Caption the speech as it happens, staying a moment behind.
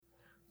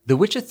The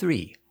Witcher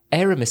 3,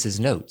 Aramis's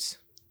Notes.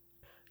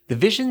 The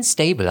vision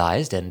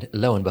stabilized, and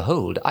lo and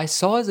behold, I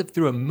saw as if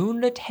through a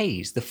moonlit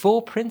haze the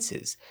 4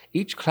 princes,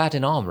 each clad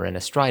in armor and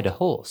astride a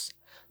horse.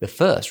 The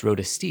first rode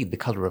a steed the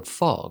color of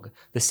fog,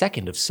 the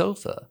second of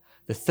sulphur,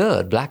 the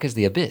third black as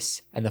the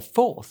abyss, and the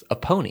fourth a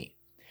pony.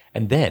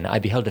 And then I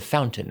beheld a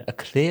fountain, a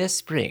clear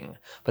spring,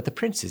 but the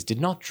princes did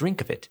not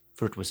drink of it,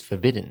 for it was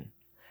forbidden.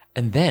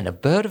 And then a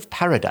bird of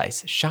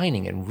paradise,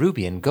 shining in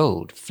ruby and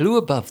gold, flew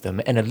above them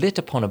and alit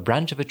upon a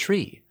branch of a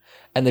tree.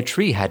 And the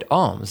tree had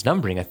arms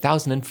numbering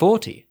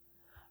 1,040.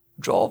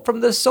 "Draw from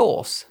the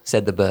source,"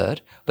 said the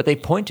bird, but they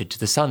pointed to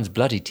the sun's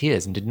bloody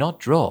tears and did not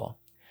draw.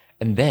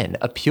 And then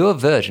a pure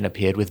virgin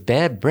appeared with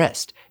bared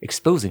breast,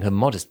 exposing her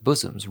modest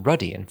bosoms,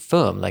 ruddy and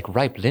firm like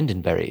ripe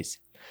lindenberries.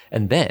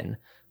 And then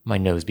my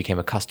nose became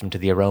accustomed to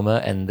the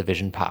aroma, and the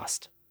vision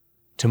passed.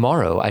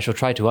 Tomorrow I shall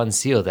try to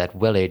unseal that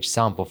well-aged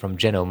sample from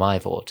Geno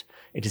Myvort.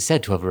 It is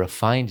said to have a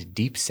refined,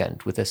 deep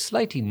scent with a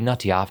slightly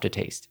nutty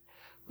aftertaste.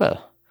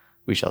 Well,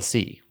 we shall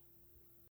see.